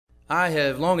I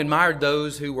have long admired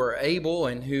those who were able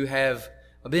and who have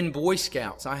been Boy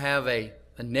Scouts. I have a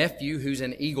nephew who's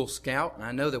an Eagle Scout, and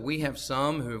I know that we have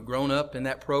some who have grown up in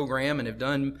that program and have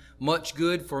done much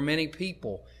good for many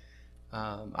people.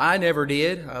 I never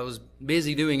did. I was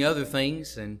busy doing other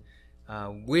things, and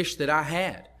wish that I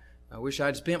had. I wish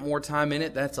I'd spent more time in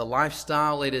it. That's a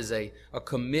lifestyle. It is a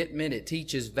commitment. It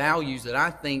teaches values that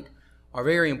I think are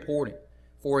very important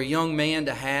for a young man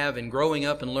to have, and growing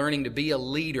up and learning to be a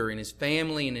leader in his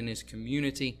family and in his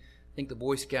community. I think the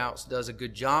Boy Scouts does a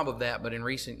good job of that, but in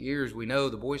recent years we know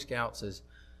the Boy Scouts has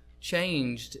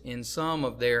changed in some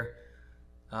of their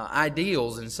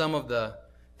ideals and some of the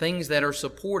things that are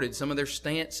supported, some of their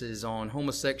stances on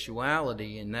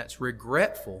homosexuality, and that's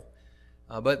regretful.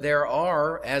 But there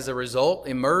are, as a result,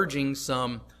 emerging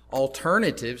some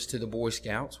alternatives to the Boy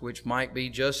Scouts, which might be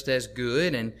just as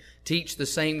good and teach the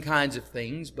same kinds of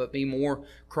things, but be more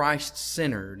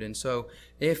Christ-centered. And so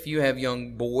if you have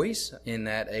young boys in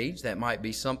that age, that might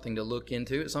be something to look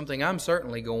into. It's something I'm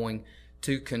certainly going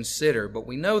to consider. But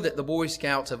we know that the Boy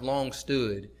Scouts have long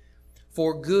stood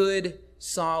for good,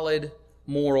 solid,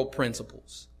 moral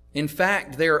principles. In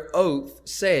fact, their oath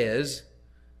says,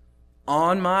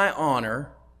 "On my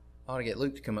honor," I ought to get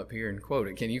Luke to come up here and quote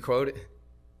it. Can you quote it?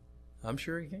 I'm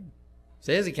sure he can.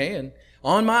 Says he can.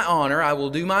 "On my honor, I will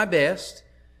do my best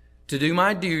to do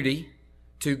my duty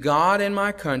to God and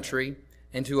my country,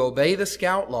 and to obey the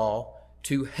Scout law,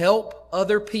 to help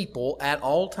other people at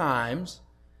all times,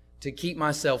 to keep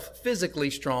myself physically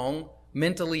strong,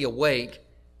 mentally awake,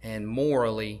 and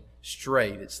morally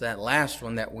straight." It's that last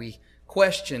one that we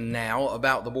question now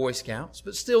about the Boy Scouts,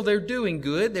 but still they're doing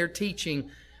good. They're teaching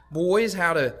boys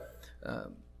how to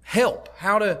help,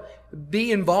 how to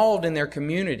be involved in their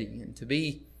community and to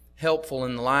be helpful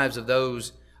in the lives of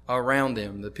those around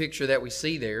them. The picture that we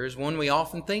see there is one we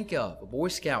often think of, a Boy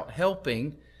Scout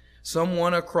helping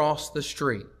someone across the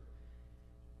street.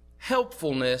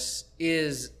 Helpfulness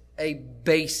is a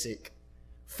basic,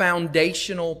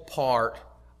 foundational part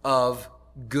of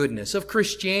goodness, of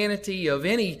Christianity, of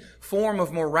any form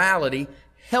of morality.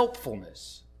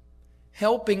 Helpfulness,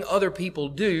 helping other people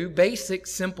do basic,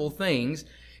 simple things,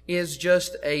 is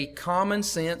just a common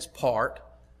sense part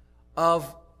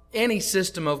of any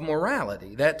system of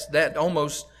morality. That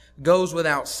almost goes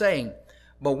without saying.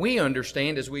 But we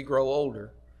understand as we grow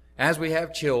older, as we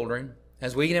have children,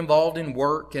 as we get involved in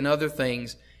work and other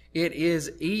things, it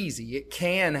is easy, it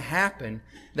can happen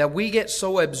that we get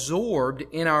so absorbed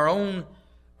in our own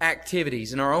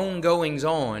activities, in our own goings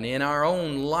on, in our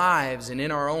own lives, and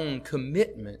in our own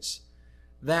commitments,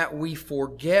 that we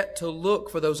forget to look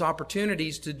for those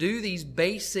opportunities to do these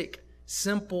basic,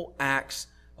 simple acts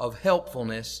of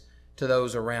helpfulness to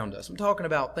those around us. I'm talking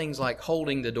about things like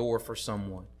holding the door for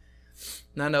someone.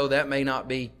 And I know that may not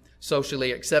be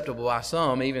socially acceptable by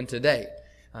some even today.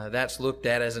 That's looked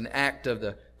at as an act of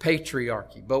the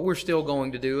patriarchy. But we're still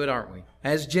going to do it, aren't we?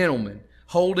 As gentlemen,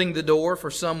 holding the door for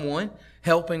someone,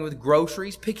 helping with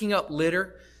groceries, picking up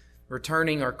litter,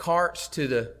 returning our carts to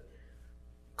the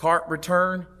cart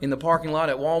return in the parking lot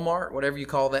at Walmart, whatever you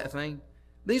call that thing.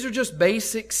 These are just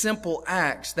basic, simple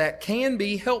acts that can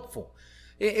be helpful.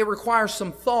 It requires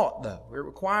some thought, though. It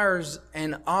requires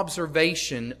an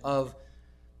observation of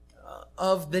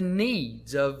the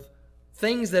needs, of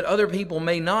things that other people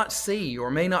may not see or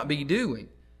may not be doing.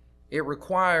 It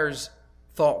requires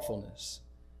thoughtfulness.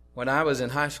 When I was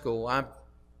in high school,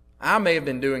 I may have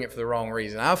been doing it for the wrong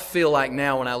reason. I feel like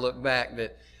now when I look back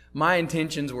that my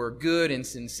intentions were good and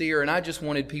sincere, and I just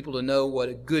wanted people to know what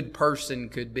a good person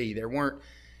could be. There weren't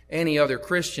any other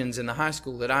Christians in the high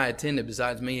school that I attended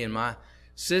besides me and my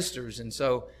sisters, and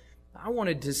so I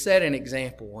wanted to set an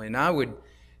example. And I would,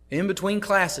 in between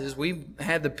classes, we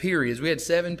had the periods. We had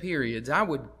 7 periods. I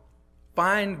would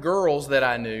find girls that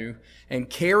I knew and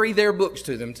carry their books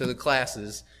to them to the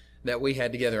classes that we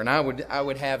had together. And I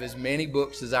would have as many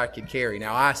books as I could carry.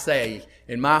 Now, I say,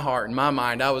 in my heart, in my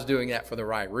mind, I was doing that for the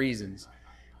right reasons.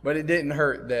 But it didn't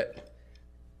hurt that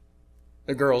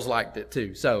the girls liked it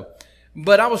too.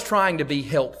 But I was trying to be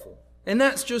helpful. And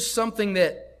that's just something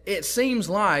that it seems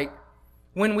like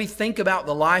when we think about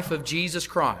the life of Jesus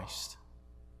Christ,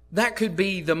 that could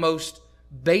be the most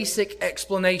basic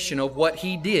explanation of what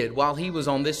He did while He was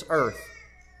on this earth.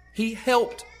 He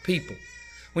helped people.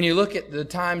 When you look at the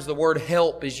times the word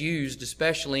help is used,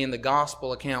 especially in the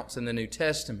gospel accounts in the New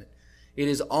Testament, it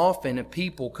is often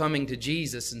people coming to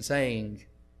Jesus and saying,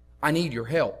 "I need your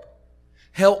help.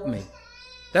 Help me."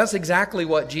 That's exactly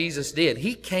what Jesus did.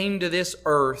 He came to this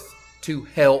earth to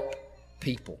help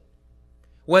people.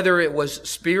 Whether it was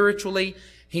spiritually,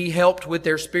 He helped with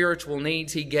their spiritual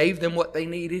needs. He gave them what they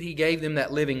needed. He gave them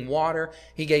that living water.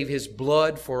 He gave His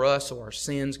blood for us so our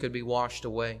sins could be washed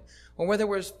away. Or whether it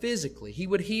was physically, He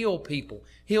would heal people,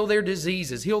 heal their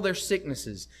diseases, heal their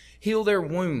sicknesses, heal their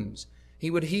wounds.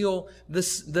 He would heal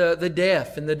the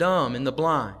deaf and the dumb and the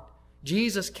blind.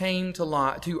 Jesus came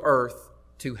to earth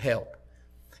to help.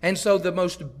 And so the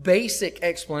most basic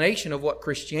explanation of what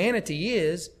Christianity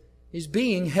is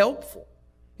being helpful.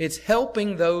 It's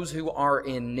helping those who are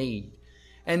in need.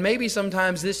 And maybe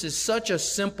sometimes this is such a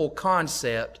simple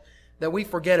concept that we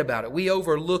forget about it. We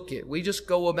overlook it. We just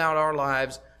go about our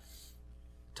lives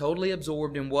totally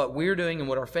absorbed in what we're doing and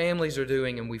what our families are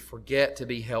doing, and we forget to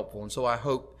be helpful. And so I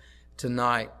hope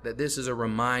tonight that this is a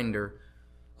reminder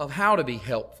of how to be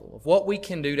helpful, of what we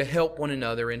can do to help one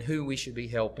another and who we should be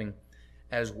helping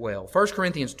as well. 1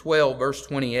 Corinthians 12, verse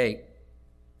 28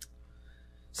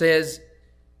 says,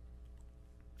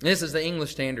 this is the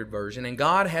English Standard Version, and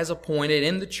God has appointed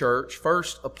in the church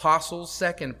first apostles,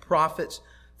 second prophets,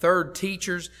 third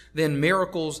teachers, then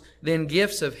miracles, then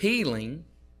gifts of healing,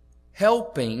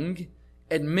 helping,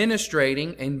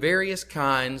 administrating, and various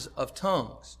kinds of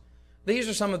tongues. These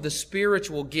are some of the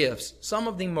spiritual gifts, some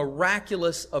of the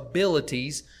miraculous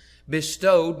abilities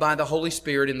bestowed by the Holy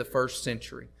Spirit in the first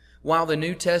century. While the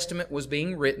New Testament was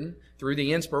being written through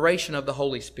the inspiration of the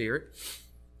Holy Spirit,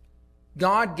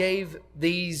 God gave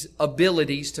these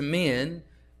abilities to men,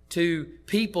 to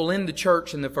people in the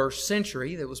church in the first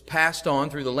century that was passed on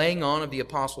through the laying on of the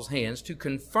apostles' hands to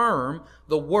confirm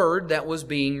the word that was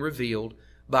being revealed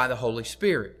by the Holy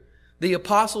Spirit. The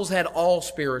apostles had all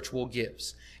spiritual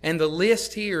gifts. And the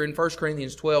list here in 1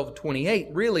 Corinthians 12:28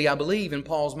 really, I believe, in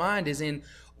Paul's mind is in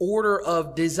order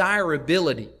of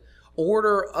desirability,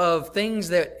 order of things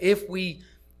that if we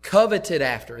coveted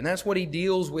after, and that's what he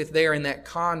deals with there in that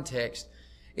context.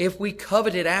 If we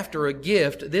coveted after a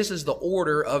gift, this is the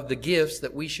order of the gifts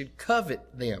that we should covet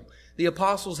them. The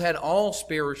apostles had all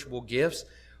spiritual gifts.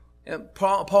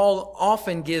 Paul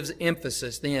often gives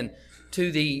emphasis then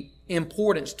to the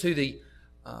importance, to the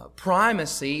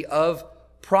primacy of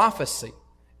prophecy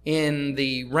in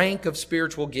the rank of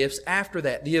spiritual gifts after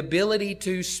that. The ability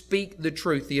to speak the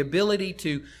truth, the ability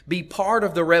to be part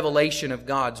of the revelation of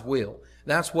God's will.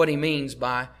 That's what he means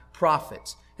by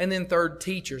prophets. And then third,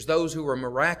 teachers, those who were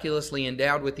miraculously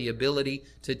endowed with the ability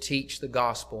to teach the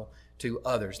gospel to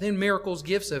others. Then miracles,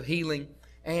 gifts of healing,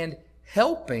 and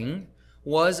helping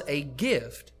was a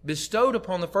gift bestowed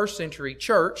upon the first century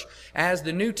church as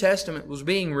the New Testament was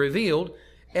being revealed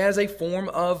as a form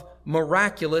of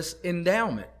miraculous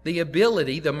endowment. The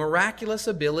ability, the miraculous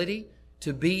ability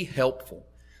to be helpful.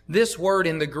 This word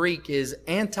in the Greek is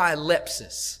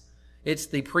antilepsis. It's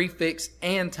the prefix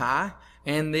anti,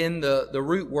 and then the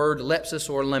root word lepsis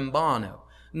or lambano.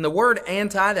 And the word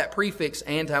anti, that prefix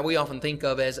anti, we often think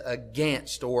of as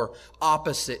against or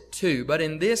opposite to. But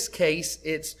in this case,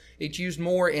 it's used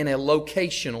more in a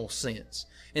locational sense.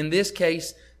 In this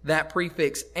case, that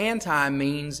prefix anti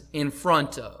means in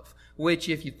front of, which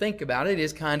if you think about it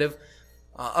is kind of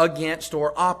against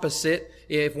or opposite.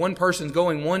 If one person's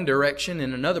going one direction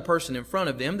and another person in front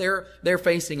of them, they're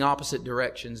facing opposite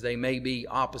directions. They may be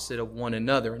opposite of one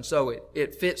another, and so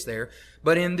it fits there.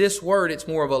 But in this word, it's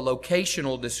more of a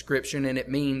locational description, and it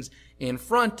means in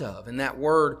front of. And that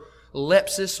word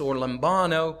lepsis or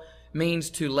lambano means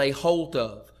to lay hold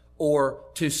of or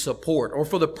to support or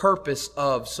for the purpose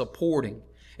of supporting.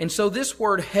 And so this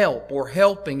word help or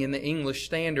helping in the English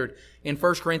Standard in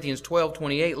 1 Corinthians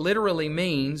 12:28 literally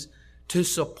means to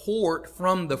support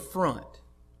from the front.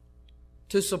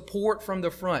 To support from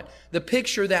the front. The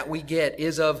picture that we get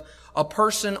is of a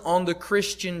person on the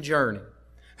Christian journey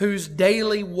who's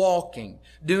daily walking,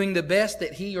 doing the best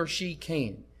that he or she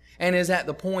can, and is at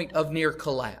the point of near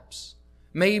collapse.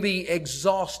 Maybe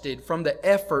exhausted from the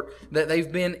effort that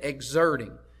they've been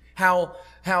exerting.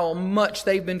 How much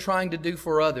they've been trying to do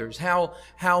for others.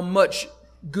 How much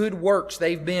good works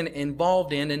they've been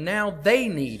involved in, and now they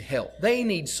need help. They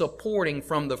need supporting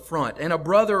from the front. And a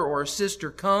brother or a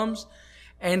sister comes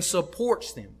and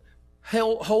supports them,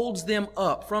 holds them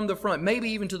up from the front, maybe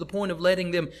even to the point of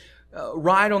letting them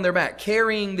ride on their back,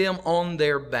 carrying them on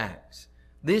their backs.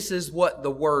 This is what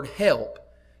the word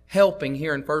helping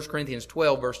here in 1 Corinthians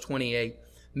 12, verse 28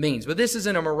 means. But this is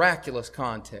in a miraculous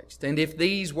context. And if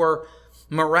these were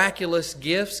miraculous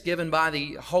gifts given by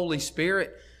the Holy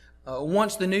Spirit,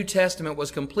 once the New Testament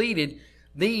was completed,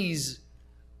 these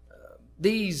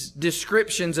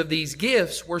descriptions of these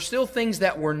gifts were still things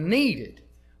that were needed.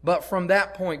 But from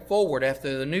that point forward,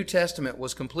 after the New Testament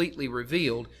was completely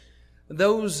revealed,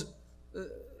 these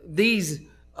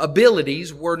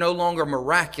abilities were no longer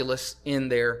miraculous in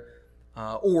their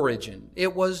origin.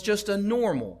 It was just a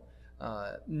normal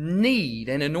need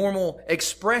and a normal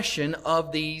expression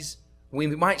of these, we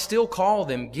might still call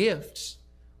them gifts.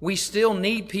 We still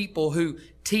need people who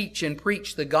teach and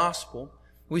preach the gospel.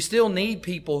 We still need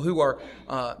people who are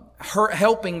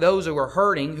helping those who are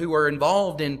hurting, who are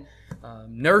involved in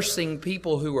nursing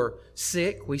people who are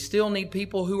sick. We still need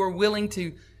people who are willing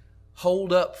to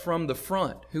hold up from the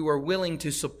front, who are willing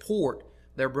to support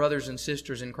their brothers and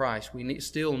sisters in Christ. We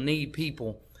still need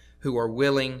people who are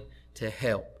willing to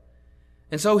help.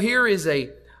 And so here is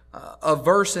a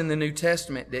verse in the New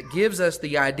Testament that gives us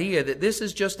the idea that this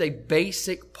is just a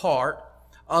basic part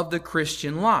of the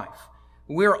Christian life.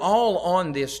 We're all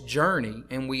on this journey,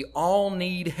 and we all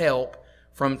need help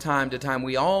from time to time.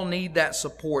 We all need that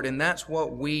support, and that's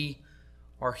what we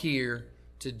are here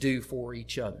to do for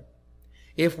each other.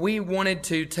 If we wanted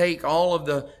to take all of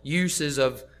the uses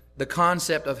of the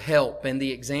concept of help and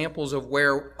the examples of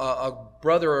where a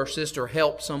brother or sister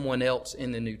helped someone else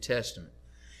in the New Testament,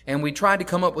 and we tried to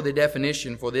come up with a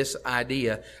definition for this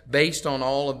idea based on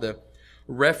all of the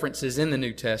references in the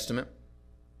New Testament,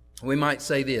 we might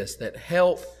say this, that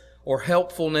help or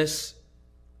helpfulness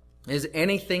is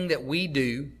anything that we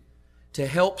do to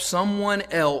help someone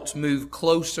else move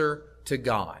closer to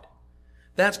God.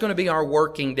 That's going to be our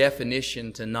working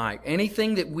definition tonight.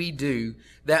 Anything that we do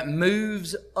that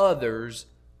moves others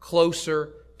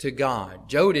closer to God.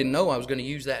 Joe didn't know I was going to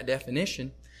use that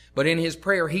definition, but in his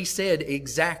prayer he said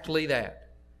exactly that.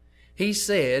 He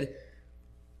said,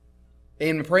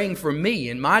 in praying for me,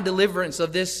 in my deliverance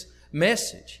of this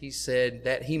message, he said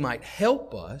that he might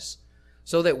help us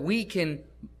so that we can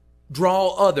draw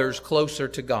others closer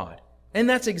to God. And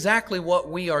that's exactly what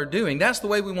we are doing. That's the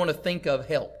way we want to think of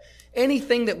help.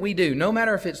 Anything that we do, no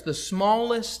matter if it's the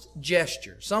smallest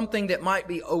gesture, something that might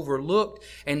be overlooked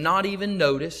and not even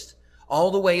noticed,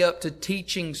 all the way up to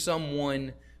teaching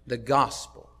someone the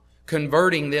gospel,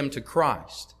 converting them to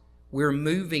Christ, we're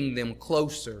moving them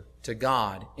closer to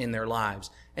God in their lives.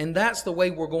 And that's the way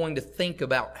we're going to think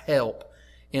about help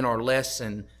in our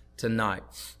lesson tonight.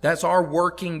 That's our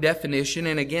working definition,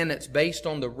 and again, it's based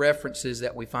on the references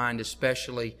that we find,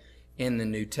 especially in the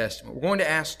New Testament. We're going to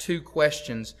ask two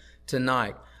questions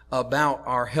tonight about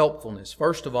our helpfulness.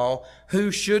 First of all,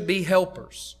 who should be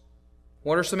helpers?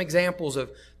 What are some examples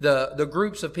of the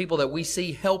groups of people that we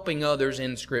see helping others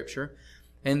in Scripture?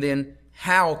 And then,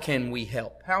 how can we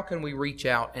help? How can we reach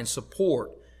out and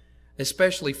support,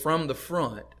 especially from the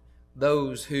front,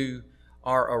 those who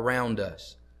are around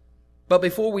us? But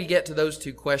before we get to those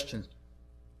two questions,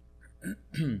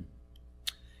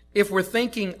 if we're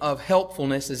thinking of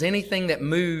helpfulness as anything that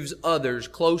moves others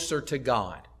closer to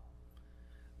God,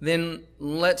 then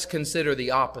let's consider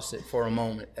the opposite for a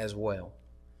moment as well.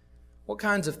 What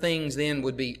kinds of things then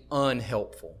would be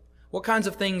unhelpful? What kinds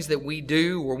of things that we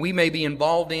do or we may be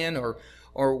involved in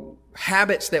or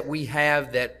habits that we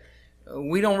have that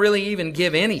we don't really even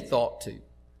give any thought to,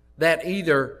 that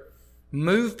either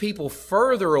move people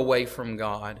further away from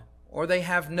God or they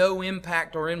have no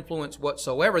impact or influence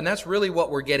whatsoever. And that's really what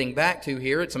we're getting back to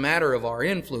here. It's a matter of our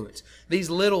influence. These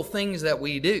little things that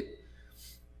we do.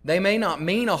 They may not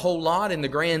mean a whole lot in the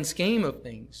grand scheme of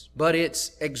things, but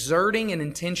it's exerting an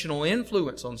intentional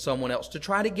influence on someone else to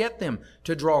try to get them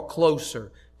to draw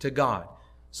closer to God.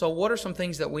 So what are some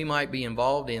things that we might be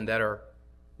involved in that are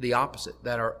the opposite,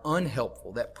 that are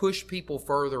unhelpful, that push people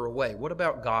further away? What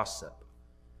about gossip?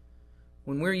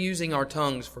 When we're using our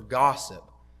tongues for gossip,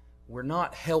 we're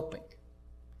not helping.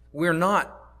 We're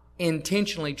not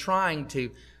intentionally trying to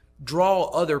draw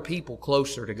other people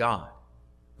closer to God.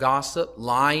 Gossip,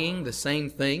 lying, the same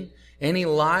thing. Any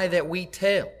lie that we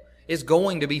tell is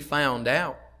going to be found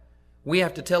out. We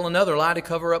have to tell another lie to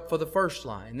cover up for the first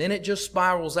lie. And then it just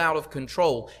spirals out of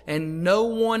control. And no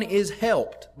one is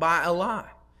helped by a lie.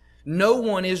 No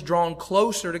one is drawn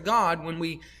closer to God when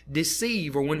we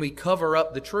deceive or when we cover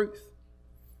up the truth.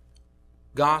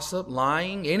 Gossip,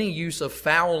 lying, any use of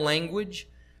foul language,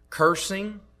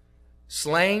 cursing,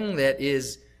 slang that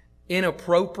is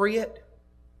inappropriate,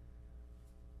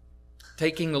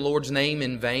 taking the Lord's name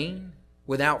in vain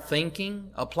without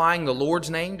thinking, applying the Lord's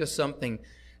name to something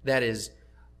that is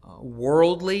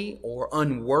worldly or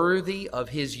unworthy of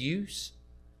His use.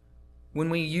 When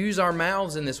we use our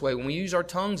mouths in this way, when we use our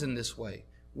tongues in this way,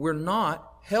 we're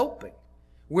not helping.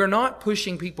 We're not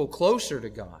pushing people closer to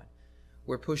God.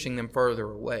 We're pushing them further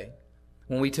away.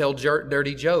 When we tell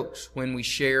dirty jokes, when we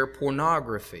share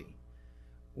pornography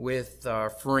with our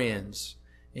friends,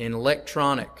 and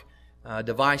electronic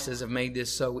devices have made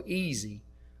this so easy.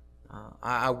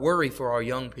 I worry for our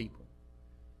young people.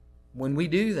 When we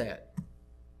do that,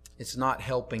 it's not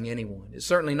helping anyone. It's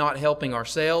certainly not helping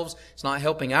ourselves. It's not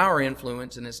helping our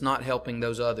influence, and it's not helping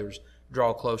those others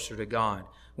draw closer to God.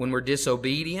 When we're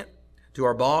disobedient to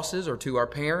our bosses or to our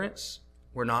parents,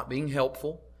 we're not being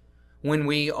helpful. When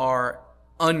we are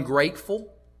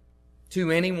ungrateful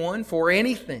to anyone for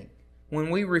anything, when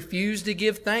we refuse to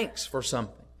give thanks for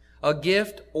something, a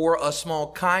gift or a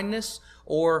small kindness,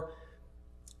 or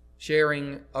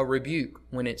sharing a rebuke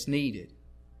when it's needed,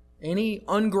 any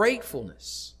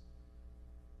ungratefulness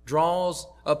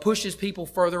pushes people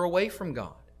further away from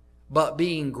God. But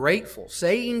being grateful,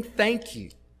 saying thank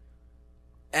you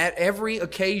at every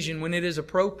occasion when it is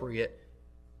appropriate,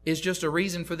 is just a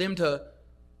reason for them to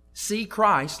see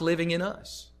Christ living in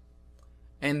us.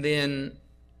 And then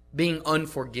being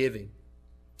unforgiving.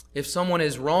 If someone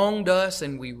has wronged us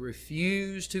and we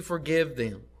refuse to forgive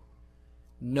them,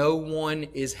 no one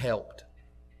is helped.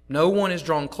 No one is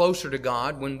drawn closer to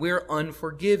God when we're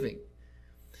unforgiving.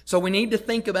 So we need to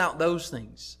think about those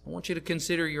things. I want you to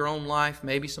consider your own life,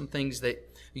 maybe some things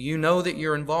that you know that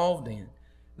you're involved in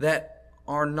that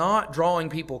are not drawing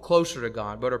people closer to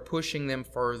God, but are pushing them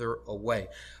further away.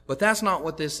 But that's not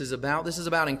what this is about. This is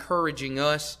about encouraging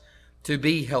us to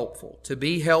be helpful, to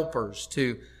be helpers,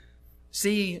 to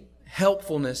see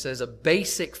helpfulness as a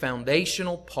basic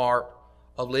foundational part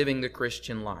of living the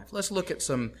Christian life. Let's look at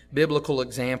some biblical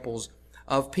examples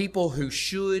of people who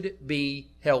should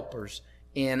be helpers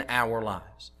in our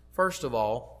lives. First of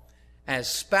all, as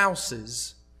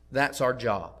spouses, that's our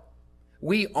job.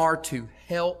 We are to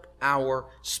help our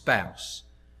spouse.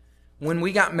 When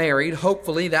we got married,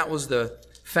 hopefully that was the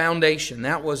foundation.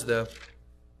 That was the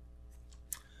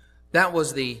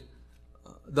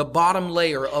bottom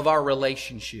layer of our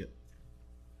relationship.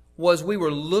 Was we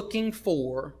were looking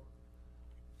for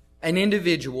an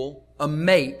individual, a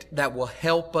mate that will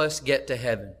help us get to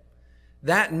heaven.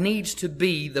 That needs to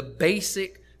be the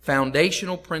basic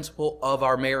foundational principle of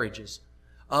our marriages,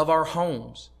 of our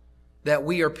homes, that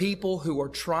we are people who are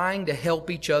trying to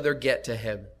help each other get to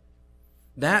heaven.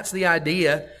 That's the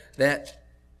idea that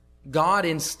God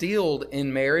instilled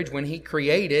in marriage when He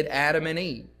created Adam and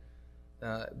Eve.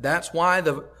 That's why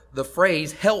the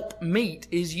phrase help meet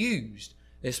is used,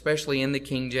 especially in the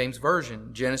King James Version.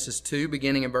 Genesis 2,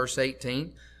 beginning in verse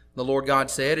 18, the Lord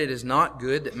God said, "It is not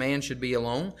good that man should be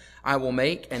alone. I will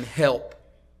make and help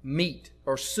meet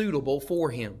or suitable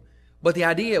for him." But the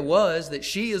idea was that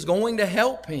she is going to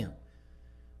help him.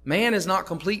 Man is not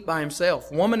complete by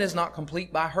himself. Woman is not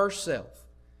complete by herself.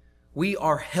 We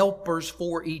are helpers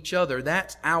for each other.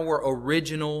 That's our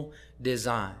original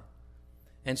design.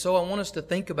 And so I want us to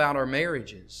think about our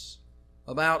marriages,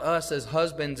 about us as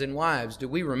husbands and wives. Do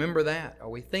we remember that? Are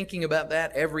we thinking about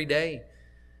that every day?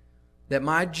 That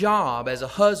my job as a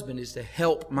husband is to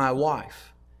help my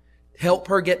wife. Help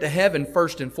her get to heaven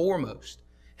first and foremost.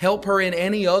 Help her in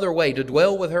any other way, to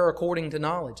dwell with her according to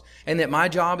knowledge. And that my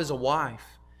job as a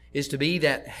wife is to be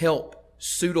that help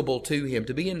suitable to Him,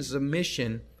 to be in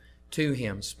submission to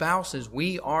Him. Spouses,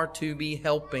 we are to be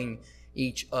helping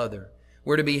each other.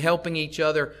 We're to be helping each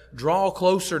other draw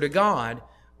closer to God,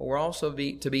 but we're also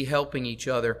to be helping each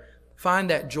other find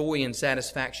that joy and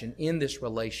satisfaction in this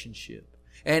relationship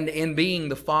and in being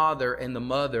the father and the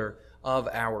mother of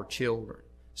our children.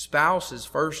 Spouses,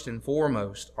 first and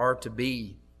foremost, are to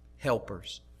be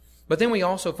helpers. But then we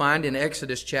also find in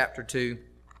Exodus chapter 2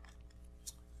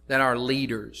 that our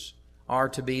leaders are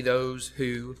to be those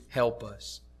who help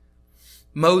us.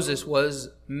 Moses was,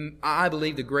 I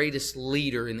believe, the greatest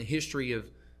leader in the history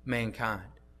of mankind.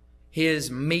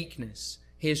 His meekness,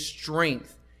 his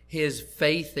strength, his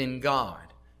faith in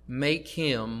God make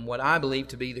him what I believe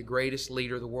to be the greatest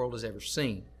leader the world has ever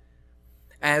seen.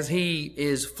 As he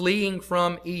is fleeing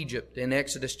from Egypt in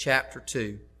Exodus chapter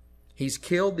 2, he's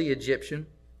killed the Egyptian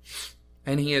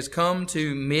and he has come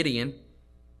to Midian.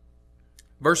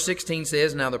 Verse 16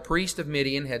 says, "Now the priest of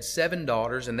Midian had 7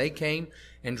 daughters, and they came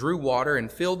and drew water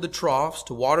and filled the troughs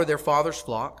to water their father's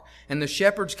flock. And the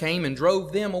shepherds came and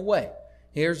drove them away."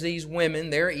 Here's these women.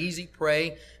 They're easy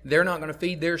prey. They're not going to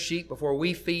feed their sheep before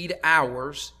we feed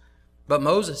ours. But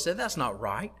Moses said, that's not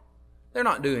right. They're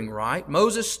not doing right.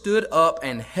 Moses stood up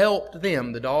and helped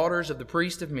them, the daughters of the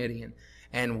priest of Midian,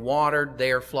 and watered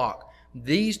their flock.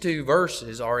 These 2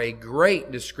 verses are a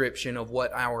great description of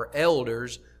what our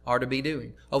elders are to be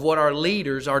doing, of what our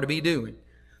leaders are to be doing.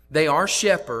 They are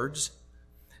shepherds.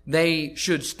 They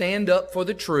should stand up for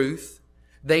the truth.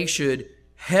 They should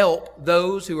help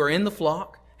those who are in the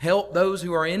flock, help those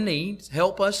who are in need,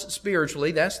 help us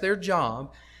spiritually. That's their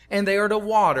job. And they are to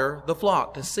water the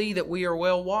flock, to see that we are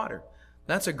well watered.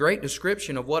 That's a great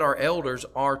description of what our elders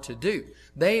are to do.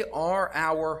 They are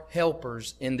our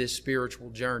helpers in this spiritual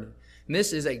journey. And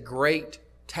this is a great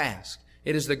task.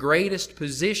 It is the greatest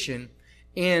position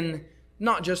in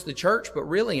not just the church, but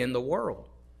really in the world.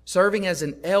 Serving as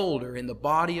an elder in the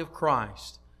body of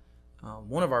Christ.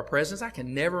 One of our presidents, I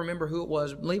can never remember who it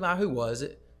was. Levi, who was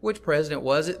it? Which president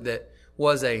was it that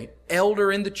was an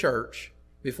elder in the church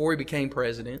before he became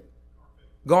president?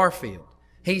 Garfield.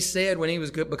 He said when he was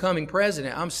becoming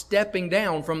president, I'm stepping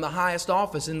down from the highest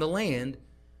office in the land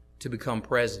to become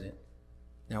president.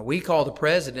 Now, we call the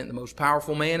president the most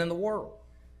powerful man in the world.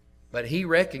 But he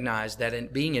recognized that in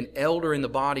being an elder in the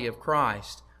body of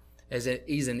Christ is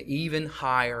an even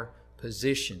higher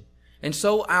position. And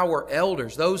so our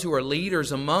elders, those who are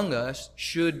leaders among us,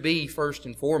 should be first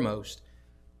and foremost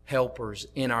helpers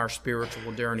in our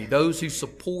spiritual journey. Those who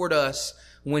support us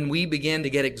when we begin to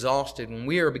get exhausted, when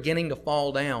we are beginning to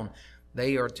fall down,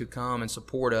 they are to come and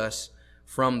support us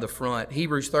from the front.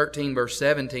 Hebrews 13 verse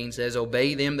 17 says,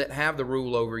 obey them that have the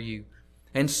rule over you,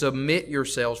 and submit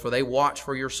yourselves, for they watch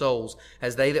for your souls,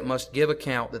 as they that must give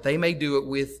account, that they may do it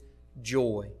with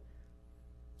joy,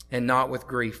 and not with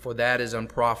grief, for that is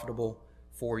unprofitable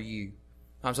for you.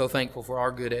 I'm so thankful for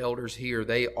our good elders here.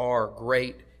 They are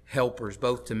great helpers,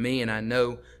 both to me and I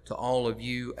know to all of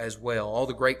you as well. All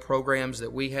the great programs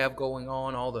that we have going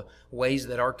on, all the ways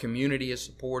that our community is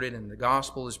supported and the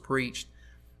gospel is preached,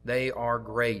 they are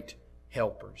great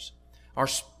helpers.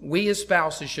 We as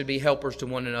spouses should be helpers to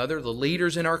one another. The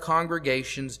leaders in our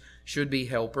congregations should be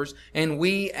helpers. And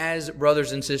we as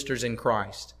brothers and sisters in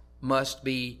Christ must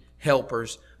be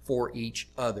helpers for each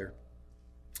other.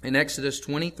 In Exodus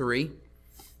 23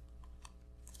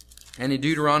 and in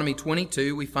Deuteronomy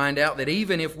 22, we find out that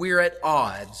even if we're at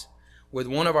odds with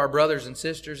one of our brothers and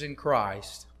sisters in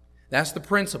Christ, that's the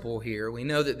principle here. We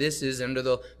know that this is under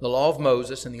the law of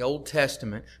Moses in the Old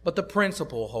Testament, but the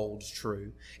principle holds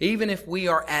true. Even if we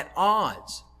are at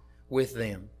odds with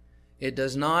them, it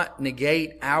does not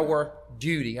negate our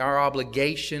duty, our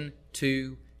obligation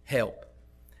to help.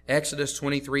 Exodus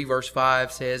 23 verse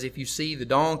 5 says, if you see the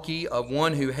donkey of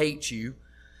one who hates you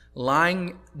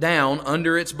lying down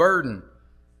under its burden,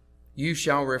 you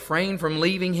shall refrain from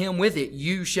leaving him with it.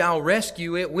 You shall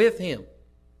rescue it with him.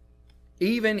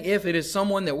 Even if it is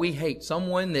someone that we hate,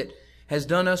 someone that has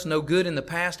done us no good in the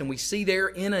past, and we see they're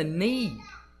in a need,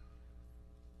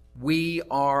 we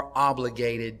are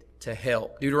obligated to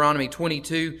help. Deuteronomy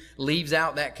 22 leaves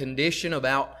out that condition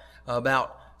about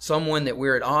someone that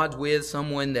we're at odds with,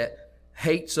 someone that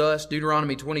hates us.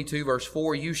 Deuteronomy 22 verse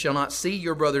 4, you shall not see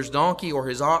your brother's donkey or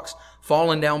his ox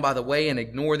fallen down by the way and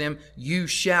ignore them. You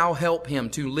shall help him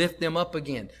to lift them up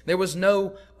again. There was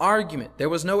no argument. There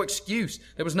was no excuse.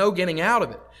 There was no getting out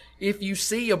of it. If you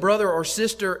see a brother or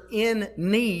sister in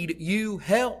need, you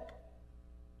help.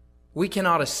 We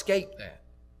cannot escape that.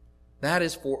 That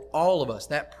is for all of us.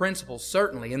 That principle,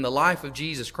 certainly in the life of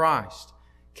Jesus Christ,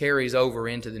 carries over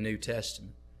into the New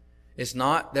Testament. It's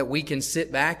not that we can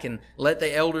sit back and let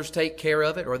the elders take care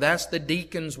of it, or that's the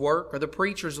deacon's work, or the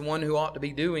preacher's the one who ought to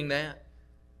be doing that.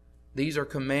 These are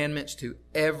commandments to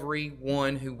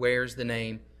everyone who wears the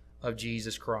name of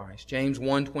Jesus Christ. James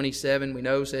 1:27, we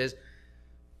know, says,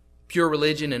 pure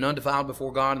religion and undefiled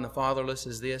before God and the fatherless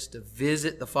is this, to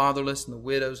visit the fatherless and the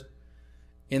widows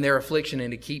in their affliction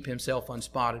and to keep himself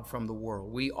unspotted from the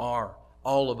world. We are,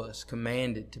 all of us,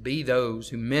 commanded to be those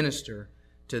who minister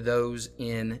to those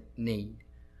in need.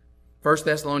 1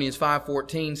 Thessalonians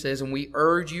 5:14 says, and we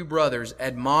urge you, brothers,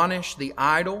 admonish the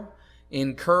idle,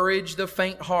 encourage the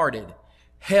faint-hearted,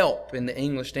 help in the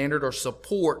English Standard, or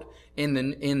support in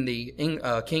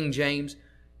the King James,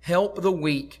 help the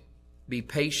weak, be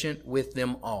patient with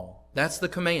them all. That's the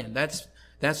command.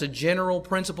 That's a general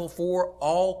principle for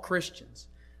all Christians.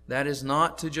 That is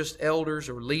not to just elders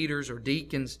or leaders or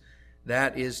deacons.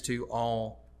 That is to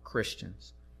all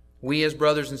Christians. We as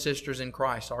brothers and sisters in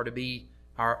Christ are to be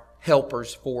our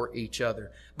helpers for each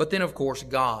other. But then, of course,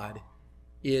 God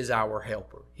is our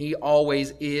helper. He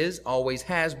always is, always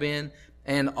has been,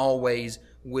 and always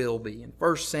will be. In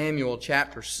 1 Samuel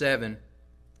chapter 7,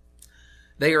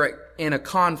 they are in a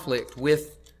conflict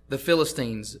with the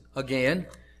Philistines again.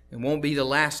 It won't be the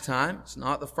last time. It's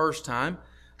not the first time.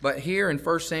 But here in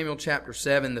 1 Samuel chapter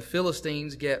 7, the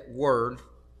Philistines get word.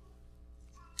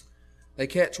 They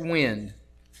catch wind.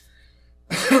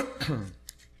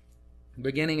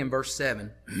 Beginning in verse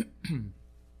 7,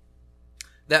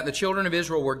 that the children of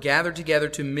Israel were gathered together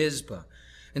to Mizpah.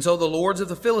 And so the lords of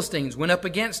the Philistines went up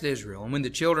against Israel. And when the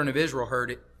children of Israel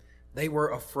heard it, they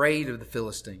were afraid of the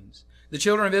Philistines. The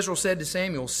children of Israel said to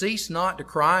Samuel, cease not to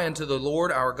cry unto the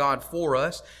Lord our God for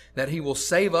us, that he will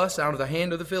save us out of the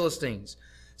hand of the Philistines.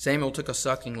 Samuel took a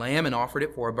sucking lamb and offered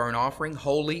it for a burnt offering,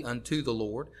 holy unto the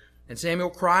Lord. And Samuel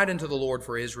cried unto the Lord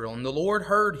for Israel, and the Lord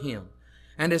heard him.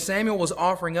 And as Samuel was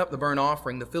offering up the burnt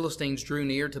offering, the Philistines drew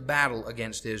near to battle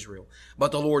against Israel.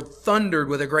 But the Lord thundered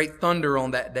with a great thunder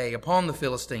on that day upon the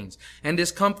Philistines, and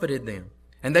discomfited them.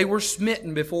 And they were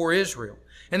smitten before Israel.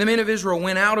 And the men of Israel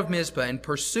went out of Mizpah and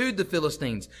pursued the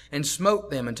Philistines, and smote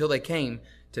them until they came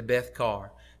to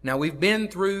Beth-kar. Now we've been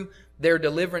through their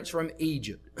deliverance from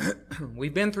Egypt.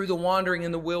 We've been through the wandering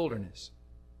in the wilderness,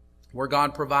 where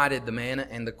God provided the manna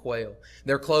and the quail.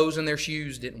 Their clothes and their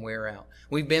shoes didn't wear out.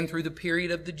 We've been through the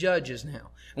period of the judges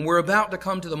now. And we're about to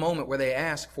come to the moment where they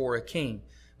ask for a king.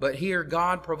 But here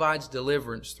God provides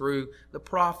deliverance through the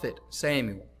prophet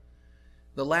Samuel,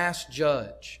 the last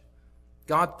judge.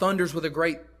 God thunders with a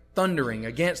great thundering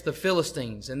against the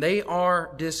Philistines, and they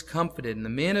are discomfited. And the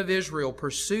men of Israel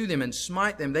pursue them and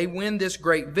smite them. They win this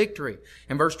great victory.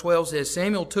 And verse 12 says,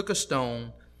 Samuel took a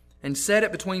stone and set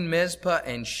it between Mizpah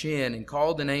and Shin, and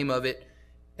called the name of it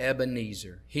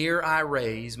Ebenezer. Here I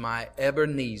raise my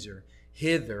Ebenezer.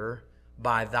 Hither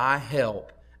by thy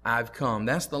help I've come.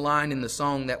 That's the line in the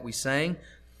song that we sang.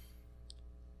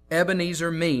 Ebenezer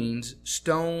means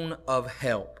stone of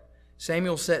help.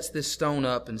 Samuel sets this stone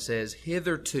up and says,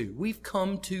 hitherto, we've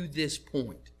come to this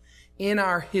point in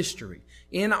our history,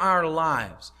 in our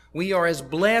lives. We are as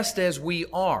blessed as we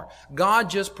are. God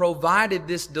just provided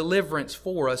this deliverance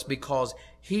for us because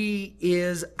He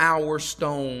is our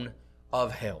stone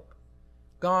of help.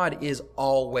 God is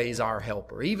always our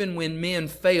helper. Even when men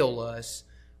fail us,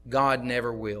 God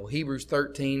never will. Hebrews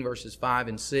 13 verses 5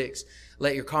 and 6.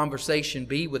 Let your conversation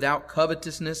be without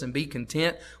covetousness, and be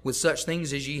content with such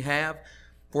things as ye have.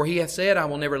 For He hath said, I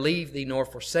will never leave thee nor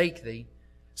forsake thee,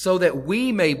 so that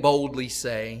we may boldly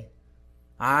say,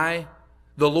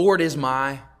 the Lord is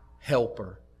my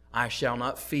helper. I shall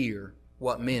not fear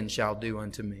what men shall do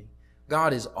unto me.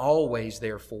 God is always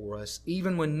there for us,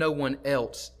 even when no one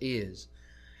else is.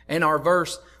 And our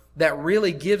verse that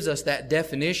really gives us that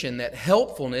definition, that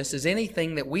helpfulness is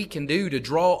anything that we can do to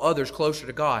draw others closer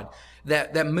to God,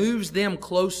 that moves them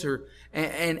closer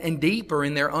and deeper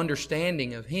in their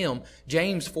understanding of Him.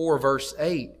 James 4 verse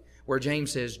 8, where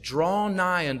James says, draw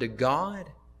nigh unto God,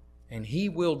 and He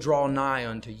will draw nigh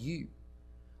unto you.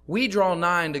 We draw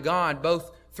nigh unto God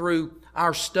both through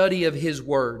our study of His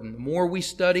Word. And the more we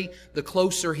study, the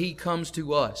closer He comes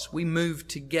to us. We move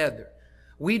together.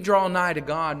 We draw nigh to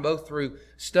God both through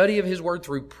study of His Word,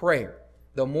 through prayer.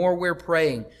 The more we're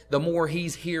praying, the more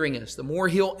He's hearing us, the more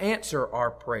He'll answer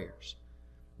our prayers.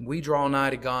 We draw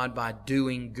nigh to God by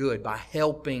doing good, by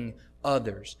helping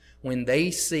others. When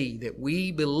they see that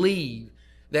we believe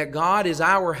that God is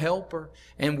our helper,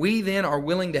 and we then are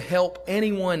willing to help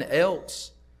anyone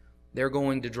else, they're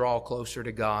going to draw closer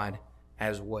to God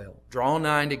as well. Draw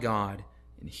nigh to God,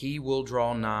 and He will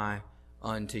draw nigh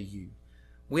unto you.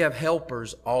 We have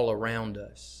helpers all around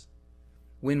us.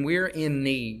 When we're in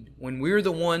need, when we're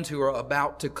the ones who are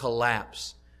about to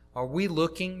collapse, are we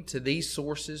looking to these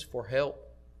sources for help?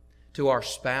 To our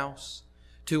spouse,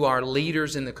 to our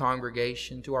leaders in the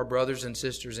congregation, to our brothers and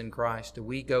sisters in Christ? Do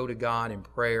we go to God in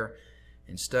prayer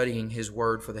and studying His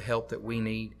Word for the help that we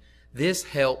need? This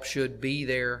help should be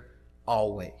there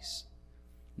always.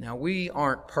 Now, we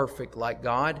aren't perfect like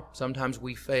God. Sometimes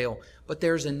we fail. But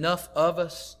there's enough of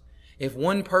us. If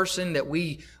one person that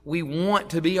we want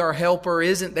to be our helper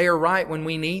isn't there right when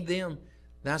we need them,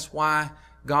 that's why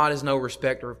God is no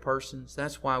respecter of persons.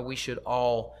 That's why we should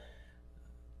all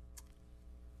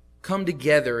come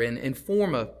together and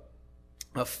form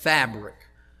a fabric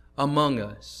among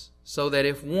us, so that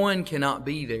if one cannot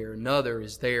be there, another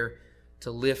is there to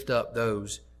lift up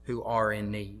those who are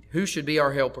in need. Who should be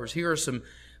our helpers? Here are some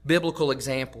biblical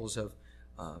examples of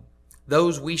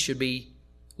those we should be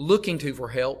looking to for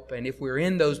help. And if we're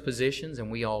in those positions,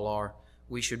 and we all are,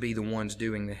 we should be the ones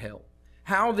doing the help.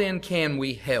 How then can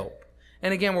we help?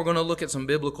 And again, we're going to look at some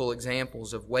biblical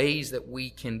examples of ways that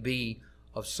we can be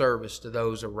of service to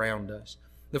those around us.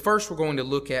 The first we're going to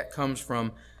look at comes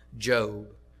from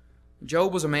Job.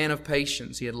 Job was a man of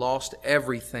patience. He had lost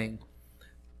everything.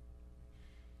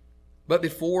 But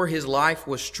before his life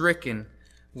was stricken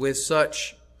with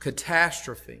such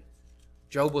catastrophe,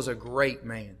 Job was a great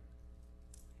man.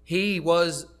 He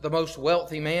was the most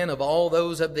wealthy man of all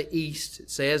those of the East,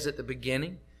 it says at the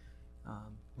beginning.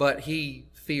 But he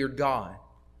feared God.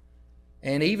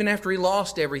 And even after he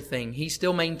lost everything, he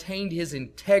still maintained his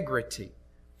integrity.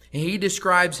 And he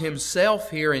describes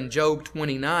himself here in Job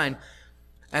 29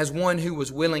 as one who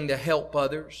was willing to help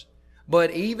others.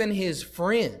 But even his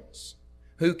friends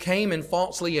who came and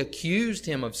falsely accused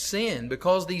him of sin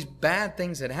because these bad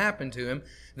things had happened to him,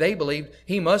 they believed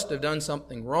he must have done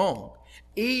something wrong.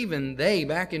 Even they,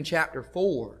 back in chapter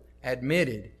 4,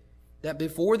 admitted that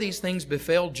before these things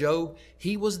befell Job,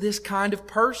 he was this kind of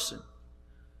person.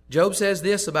 Job says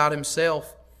this about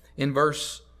himself in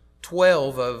verse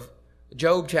 12 of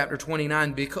Job chapter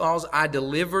 29, because I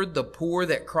delivered the poor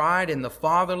that cried and the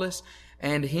fatherless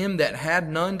and him that had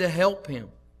none to help him.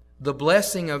 The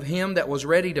blessing of him that was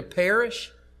ready to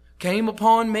perish came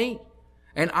upon me,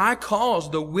 and I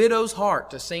caused the widow's heart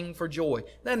to sing for joy.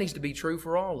 That needs to be true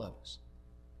for all of us.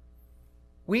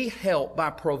 We help by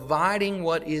providing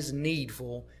what is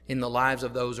needful in the lives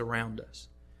of those around us.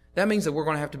 That means that we're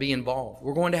going to have to be involved.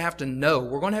 We're going to have to know.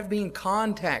 We're going to have to be in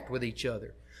contact with each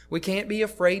other. We can't be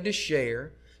afraid to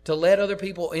share, to let other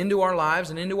people into our lives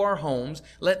and into our homes,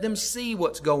 let them see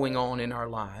what's going on in our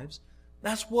lives.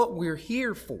 That's what we're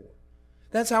here for.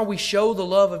 That's how we show the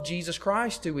love of Jesus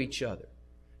Christ to each other.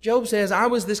 Job says, I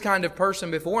was this kind of person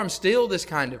before. I'm still this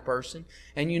kind of person.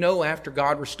 And you know, after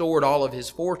God restored all of his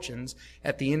fortunes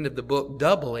at the end of the book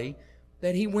doubly,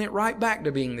 that he went right back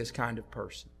to being this kind of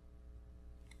person.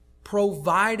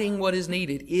 Providing what is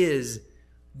needed is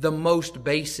the most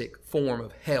basic form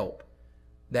of help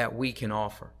that we can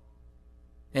offer.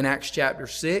 In Acts chapter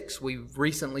 6, we've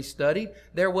recently studied,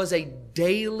 there was a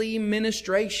daily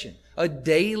ministration, a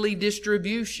daily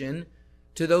distribution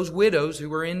to those widows who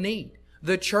were in need.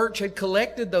 The church had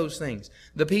collected those things.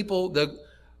 The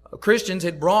Christians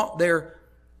had brought their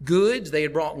goods, they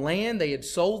had brought land, they had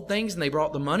sold things, and they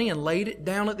brought the money and laid it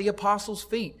down at the apostles'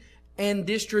 feet. And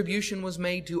distribution was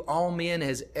made to all men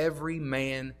as every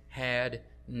man had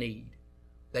need.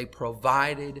 They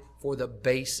provided for the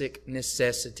basic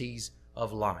necessities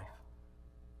of life.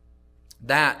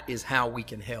 That is how we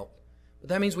can help. But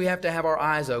that means we have to have our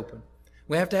eyes open.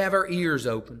 We have to have our ears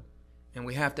open. And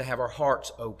we have to have our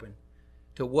hearts open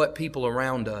to what people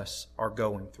around us are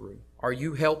going through. Are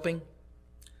you helping?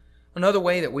 Another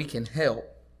way that we can help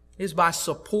is by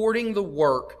supporting the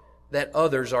work that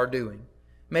others are doing.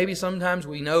 Maybe sometimes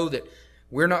we know that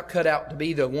we're not cut out to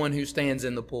be the one who stands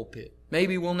in the pulpit.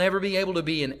 Maybe we'll never be able to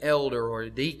be an elder or a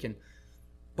deacon,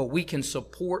 but we can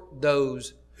support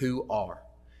those who are.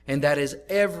 And that is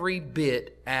every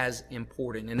bit as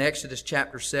important. In Exodus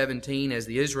chapter 17, as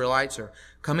the Israelites are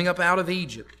coming up out of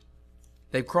Egypt,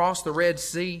 they've crossed the Red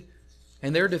Sea,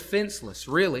 and they're defenseless,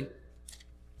 really.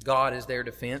 God is their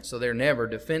defense, so they're never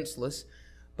defenseless.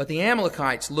 But the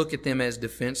Amalekites look at them as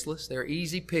defenseless. They're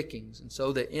easy pickings. And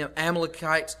so the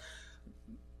Amalekites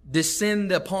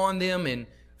descend upon them in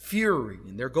fury,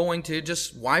 and they're going to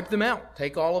just wipe them out,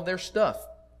 take all of their stuff.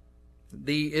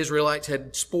 The Israelites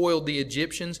had spoiled the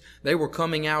Egyptians. They were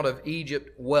coming out of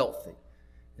Egypt wealthy.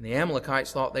 And the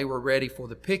Amalekites thought they were ready for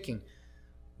the picking.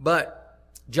 But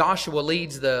Joshua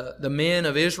leads the men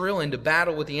of Israel into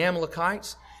battle with the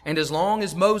Amalekites. And as long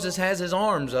as Moses has his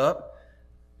arms up,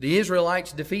 the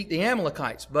Israelites defeat the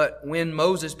Amalekites. But when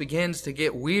Moses begins to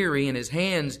get weary and his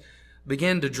hands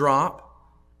begin to drop,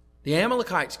 the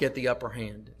Amalekites get the upper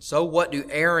hand. So what do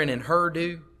Aaron and Hur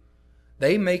do?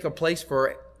 They make a place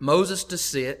for Moses to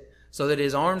sit so that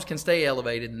his arms can stay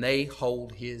elevated, and they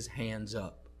hold his hands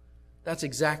up. That's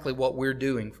exactly what we're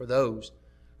doing for those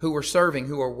who are serving,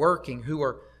 who are working, who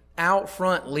are out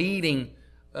front leading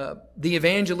the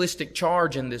evangelistic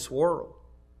charge in this world.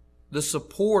 The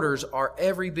supporters are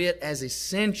every bit as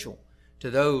essential to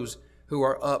those who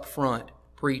are up front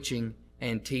preaching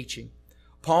and teaching.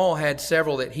 Paul had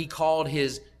several that he called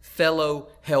his fellow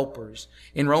helpers.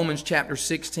 In Romans chapter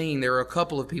 16, there are a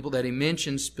couple of people that he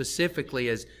mentions specifically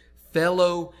as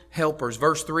fellow helpers.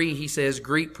 Verse 3, he says,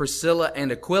 greet Priscilla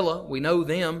and Aquila. We know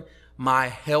them, my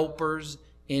helpers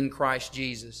in Christ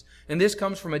Jesus. And this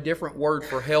comes from a different word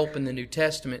for help in the New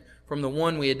Testament from the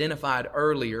one we identified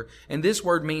earlier. And this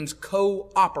word means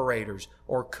co-operators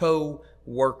or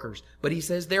co-workers. But he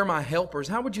says, they're my helpers.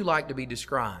 How would you like to be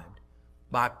described?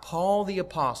 By Paul the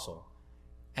Apostle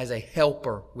as a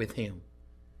helper with him.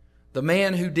 The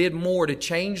man who did more to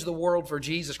change the world for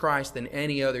Jesus Christ than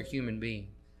any other human being.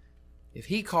 If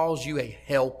he calls you a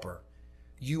helper,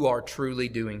 you are truly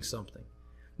doing something.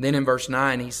 Then in verse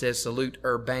 9 he says, salute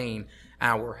Urbane,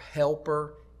 our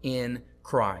helper in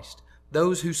Christ.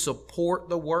 Those who support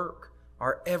the work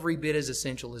are every bit as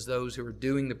essential as those who are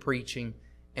doing the preaching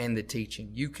and the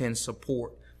teaching. You can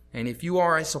support. And if you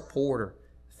are a supporter,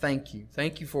 thank you.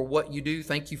 Thank you for what you do.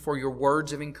 Thank you for your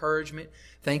words of encouragement.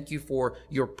 Thank you for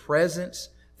your presence.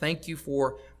 Thank you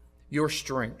for your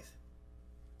strength.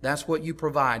 That's what you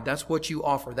provide. That's what you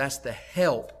offer. That's the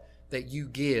help that you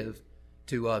give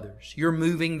to others. You're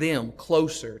moving them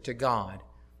closer to God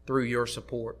through your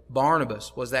support.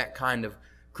 Barnabas was that kind of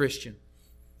Christian.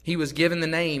 He was given the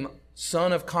name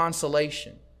Son of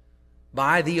Consolation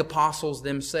by the apostles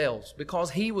themselves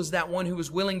because he was that one who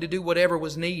was willing to do whatever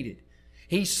was needed.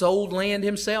 He sold land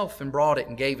himself and brought it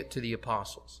and gave it to the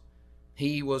apostles.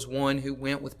 He was one who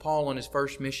went with Paul on his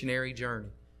first missionary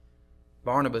journey.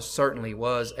 Barnabas certainly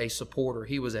was a supporter.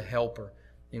 He was a helper.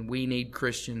 And we need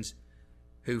Christians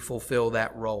who fulfill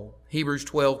that role. Hebrews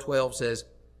 12:12 says,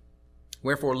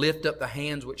 "Wherefore lift up the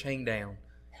hands which hang down,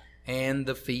 and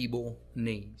the feeble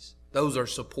knees." Those are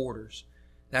supporters.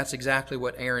 That's exactly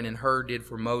what Aaron and Hur did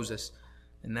for Moses,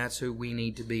 and that's who we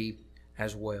need to be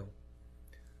as well.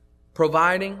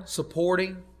 Providing,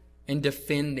 supporting, and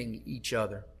defending each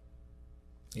other.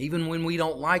 Even when we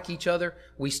don't like each other,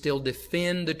 we still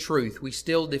defend the truth. We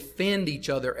still defend each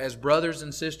other as brothers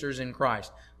and sisters in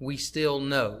Christ. We still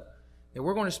know that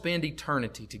we're going to spend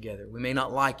eternity together. We may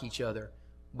not like each other,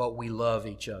 but we love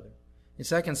each other. In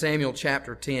 2 Samuel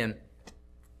chapter 10,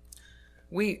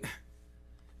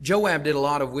 Joab did a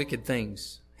lot of wicked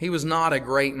things. He was not a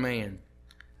great man.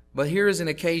 But here is an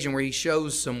occasion where he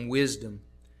shows some wisdom.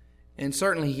 And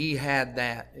certainly he had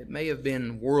that. It may have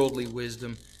been worldly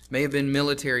wisdom, may have been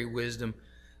military wisdom.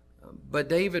 But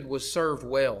David was served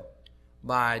well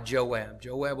by Joab.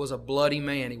 Joab was a bloody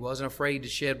man. He wasn't afraid to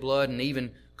shed blood and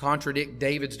even contradict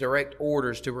David's direct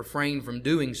orders to refrain from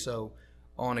doing so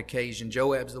on occasion.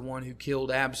 Joab's the one who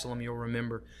killed Absalom, you'll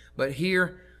remember. But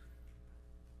here,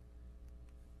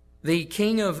 the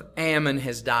king of Ammon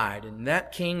has died, and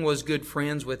that king was good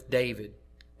friends with David.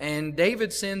 And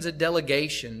David sends a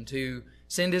delegation to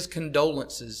send his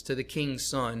condolences to the king's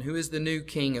son, who is the new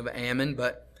king of Ammon.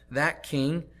 But that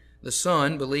king, the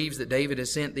son, believes that David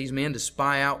has sent these men to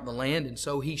spy out the land, and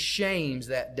so he shames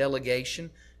that delegation,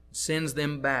 sends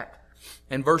them back.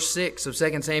 And verse 6 of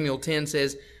 2 Samuel 10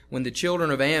 says, "When the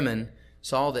children of Ammon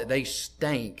saw that they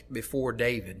stank before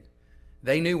David,"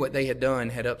 they knew what they had done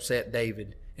had upset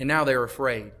David. And now they're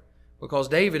afraid, because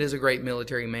David is a great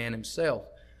military man himself.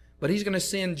 But he's going to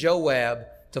send Joab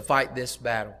to fight this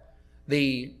battle.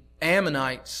 The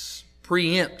Ammonites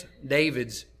preempt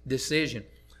David's decision.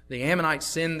 The Ammonites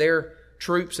send their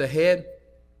troops ahead,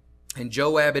 and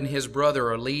Joab and his brother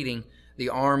are leading the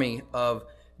army of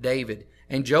David.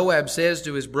 And Joab says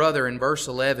to his brother in verse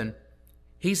 11,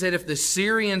 he said, "If the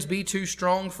Syrians be too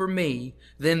strong for me,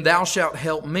 then thou shalt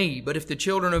help me. But if the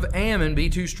children of Ammon be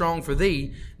too strong for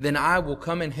thee, then I will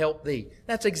come and help thee."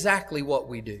 That's exactly what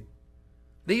we do.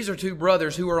 These are two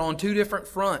brothers who are on two different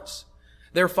fronts.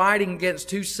 They're fighting against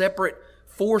two separate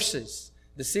forces.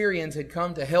 The Syrians had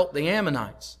come to help the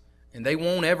Ammonites, and they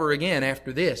won't ever again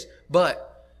after this.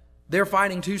 But they're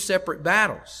fighting two separate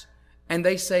battles. And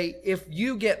they say, "If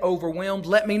you get overwhelmed,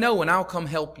 let me know and I'll come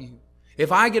help you.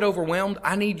 If I get overwhelmed,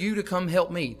 I need you to come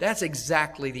help me." That's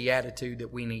exactly the attitude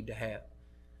that we need to have.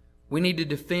 We need to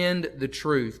defend the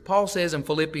truth. Paul says in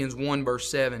Philippians 1 verse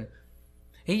 7,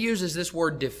 he uses this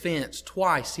word defense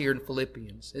twice here in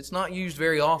Philippians. It's not used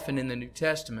very often in the New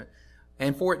Testament.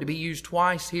 And for it to be used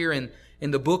twice here in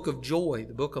the book of joy,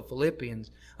 the book of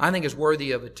Philippians, I think is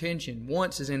worthy of attention.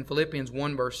 Once is in Philippians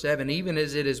 1 verse 7, "Even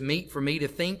as it is meet for me to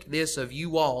think this of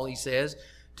you all," he says,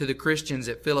 to the Christians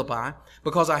at Philippi,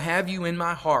 "because I have you in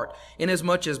my heart,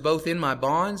 inasmuch as both in my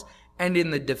bonds and in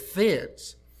the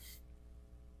defense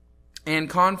and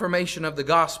confirmation of the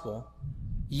gospel,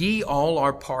 ye all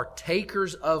are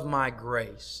partakers of my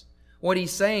grace." What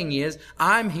he's saying is,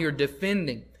 I'm here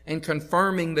defending and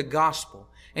confirming the gospel,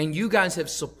 and you guys have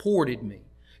supported me.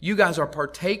 You guys are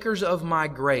partakers of my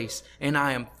grace, and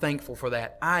I am thankful for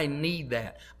that. I need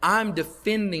that. I'm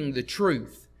defending the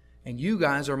truth, and you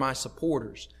guys are my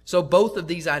supporters. So both of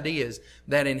these ideas,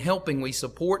 that in helping we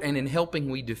support and in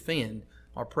helping we defend,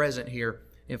 are present here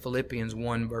in Philippians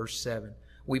 1 verse 7.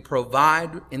 We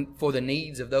provide for the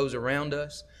needs of those around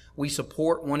us. We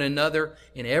support one another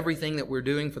in everything that we're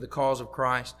doing for the cause of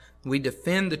Christ. We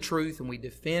defend the truth, and we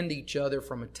defend each other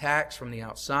from attacks from the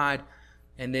outside.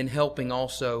 And then helping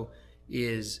also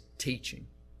is teaching.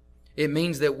 It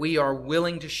means that we are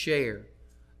willing to share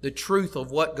the truth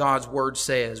of what God's Word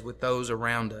says with those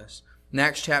around us. In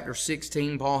Acts chapter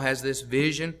 16, Paul has this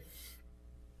vision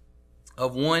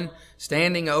of one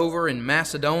standing over in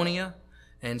Macedonia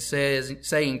and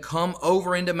saying, "Come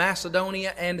over into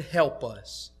Macedonia and help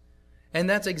us." And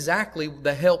that's exactly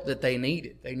the help that they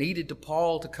needed. They needed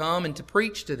Paul to come and to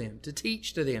preach to them, to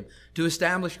teach to them, to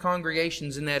establish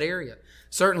congregations in that area.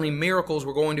 Certainly miracles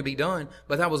were going to be done,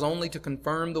 but that was only to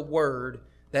confirm the word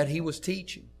that he was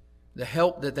teaching. The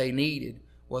help that they needed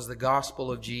was the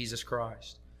gospel of Jesus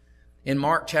Christ. In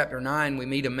Mark chapter 9, we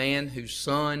meet a man whose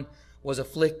son was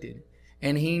afflicted,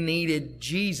 and he needed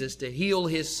Jesus to heal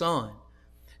his son.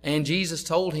 And Jesus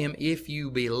told him, "If you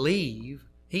believe,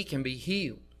 he can be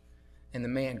healed." And the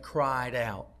man cried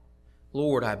out,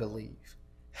 "Lord, I believe.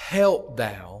 Help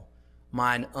thou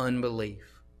mine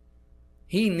unbelief."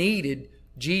 He needed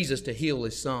Jesus to heal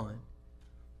his son.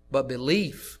 But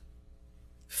belief,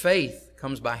 faith,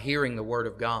 comes by hearing the Word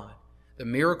of God. The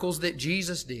miracles that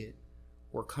Jesus did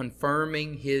were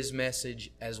confirming His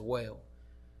message as well.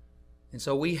 And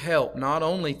so we help not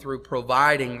only through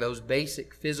providing those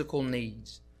basic physical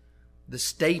needs, the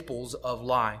staples of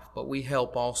life, but we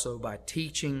help also by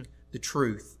teaching the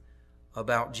truth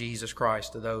about Jesus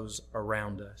Christ to those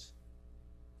around us.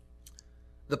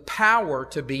 The power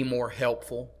to be more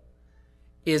helpful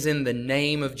is in the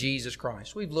name of Jesus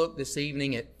Christ. We've looked this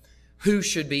evening at who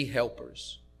should be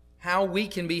helpers, how we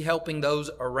can be helping those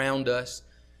around us,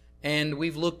 and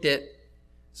we've looked at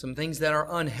some things that are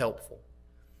unhelpful.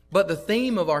 But the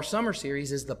theme of our summer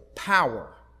series is the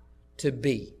power to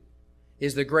be,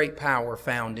 is the great power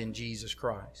found in Jesus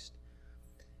Christ.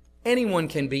 Anyone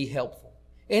can be helpful.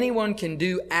 Anyone can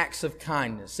do acts of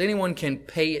kindness. Anyone can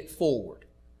pay it forward.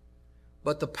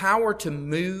 But the power to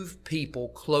move people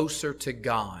closer to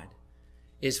God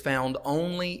is found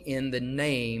only in the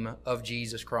name of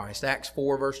Jesus Christ. Acts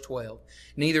 4 verse 12.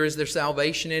 Neither is there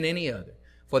salvation in any other,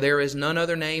 for there is none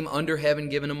other name under heaven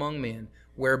given among men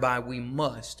whereby we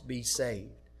must be saved.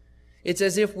 It's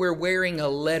as if we're wearing a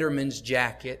letterman's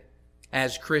jacket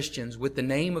as Christians with the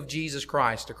name of Jesus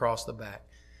Christ across the back.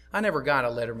 I never got a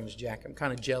letterman's jacket. I'm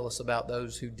kind of jealous about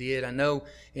those who did. I know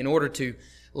in order to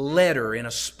letter in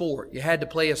a sport, you had to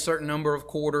play a certain number of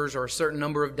quarters or a certain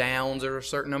number of downs or a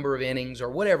certain number of innings or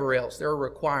whatever else. There were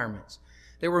requirements.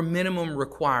 There were minimum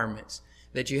requirements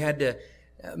that you had to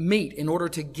meet in order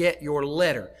to get your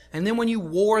letter. And then when you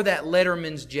wore that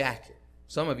letterman's jacket,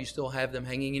 some of you still have them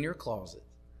hanging in your closet,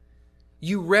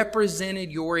 you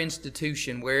represented your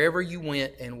institution wherever you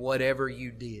went and whatever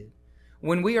you did.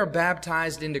 When we are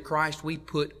baptized into Christ, we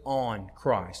put on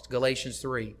Christ. Galatians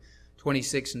 3,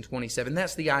 26 and 27.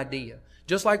 That's the idea.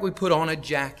 Just like we put on a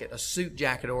jacket, a suit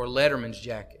jacket or a letterman's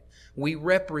jacket, we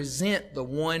represent the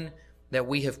one that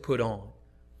we have put on.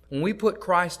 When we put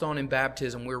Christ on in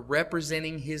baptism, we're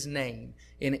representing His name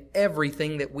in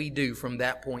everything that we do from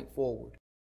that point forward.